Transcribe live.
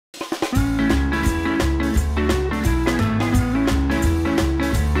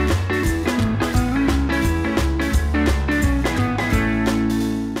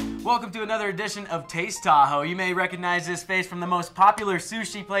to another edition of Taste Tahoe. You may recognize this face from the most popular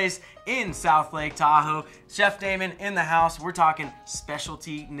sushi place in South Lake Tahoe. Chef Damon in the house. We're talking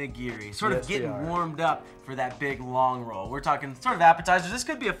specialty nigiri. Sort of getting warmed up for that big long roll. We're talking sort of appetizers. This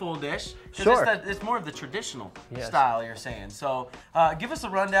could be a full dish. Sure. It's more of the traditional style you're saying. So give us a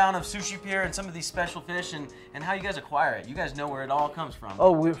rundown of Sushi Pier and some of these special fish and how you guys acquire it. You guys know where it all comes from.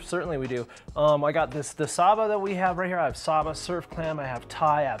 Oh, certainly we do. I got the saba that we have right here. I have saba, surf clam, I have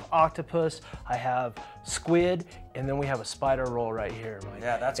Thai, I have octopus, I have squid, and then we have a spider roll right here, Mike.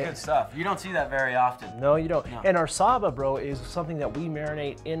 Yeah, that's good stuff. You don't see that very often. No, you don't. No. And our saba, bro, is something that we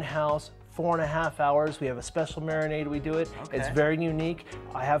marinate in-house 4.5 hours. We have a special marinade we do it. Okay. It's very unique.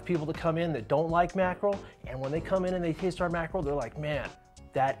 I have people that come in that don't like mackerel, and when they come in and they taste our mackerel, they're like, man,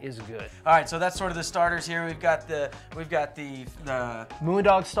 that is good. All right, so that's sort of the starters here. We've got the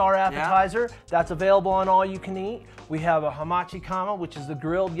Moondog Star appetizer. Yeah. That's available on All You Can Eat. We have a hamachi kama, which is the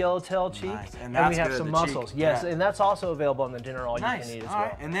grilled yellowtail cheek, nice. And we have some mussels. Yes, and that's also available on the dinner All You Can Eat as well.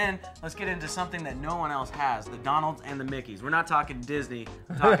 Right. And then let's get into something that no one else has: the Donald's and the Mickeys. We're not talking Disney.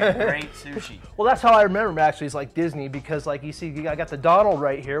 We're talking great sushi. Well, that's how I remember them, actually. It's like Disney because, like you see, I got the Donald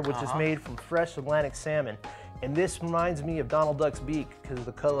right here, which is made from fresh Atlantic salmon. And this reminds me of Donald Duck's beak because of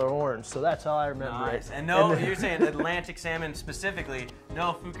the color orange. So that's how I remember it. And no, you're saying Atlantic salmon specifically,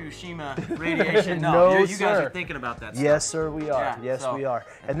 no Fukushima radiation. No, you guys are thinking about that stuff. Yes, sir, we are. Yeah, we are.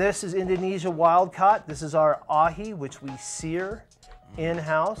 And this is Indonesia wild caught. This is our ahi, which we sear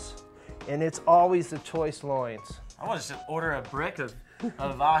in-house. And it's always the choice loins. I want to just order a brick of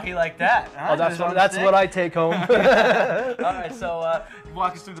ahi like that. Huh? Oh, that's what I take home. All right, so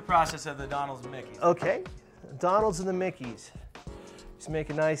walk us through the process of the Donald's and Mickeys. Okay. Donald's and the Mickeys. Just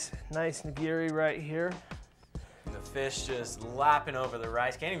make a nice nigiri right here. And the fish just lapping over the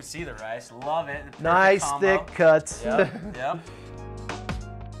rice. Can't even see the rice. Love it. Nice thick cuts. Yep.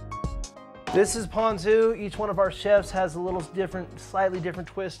 This is ponzu. Each one of our chefs has a little slightly different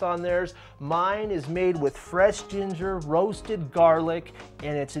twist on theirs. Mine is made with fresh ginger, roasted garlic,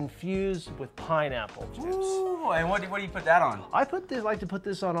 and it's infused with pineapple juice. Ooh, and what do you put that on? I like to put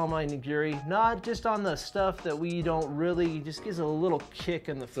this on all my nigiri, not just on the stuff that we don't really, just gives it a little kick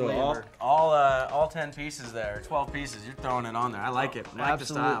in the flavor. All 10 pieces there, 12 pieces, you're throwing it on there. I like it. I like the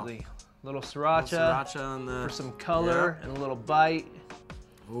style. Absolutely. Little sriracha, for some color and a little bite.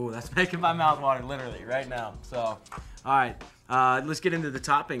 Ooh, that's making my mouth water literally right now. So, all right, let's get into the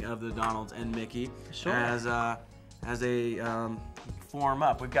topping of the Donald's and Mickey. Sure. As they form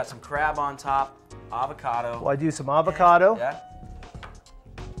up. We've got some crab on top, avocado. Well, I do some avocado. Yeah.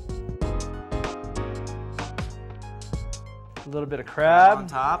 A little bit of crab on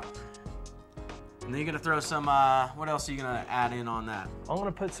top. And then you're gonna throw some, what else are you gonna add in on that? I'm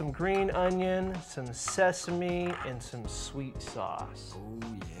gonna put some green onion, some sesame, and some sweet sauce. Oh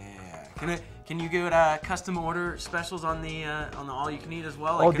yeah. Can you give it custom order specials on the all you can eat as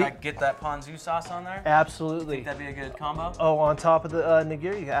well? Like, can I get that ponzu sauce on there? Absolutely. Think that'd be a good combo? Oh, on top of the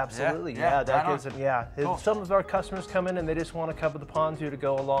nigiri, absolutely. Yeah, that gives it. Yeah. Cool. Some of our customers come in and they just want a cup of the ponzu to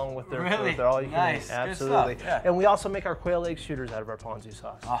go along with their all you can eat. Absolutely. Good stuff. Yeah. And we also make our quail egg shooters out of our ponzu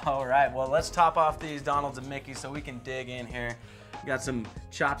sauce. All right. Well, let's top off these Donald's and Mickeys so we can dig in here. We got some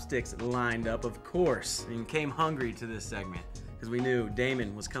chopsticks lined up, of course, and came hungry to this segment, because we knew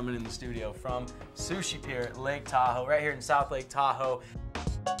Damon was coming in the studio from Sushi Pier at Lake Tahoe, right here in South Lake Tahoe.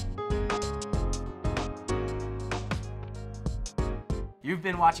 You've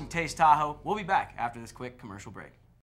been watching Taste Tahoe. We'll be back after this quick commercial break.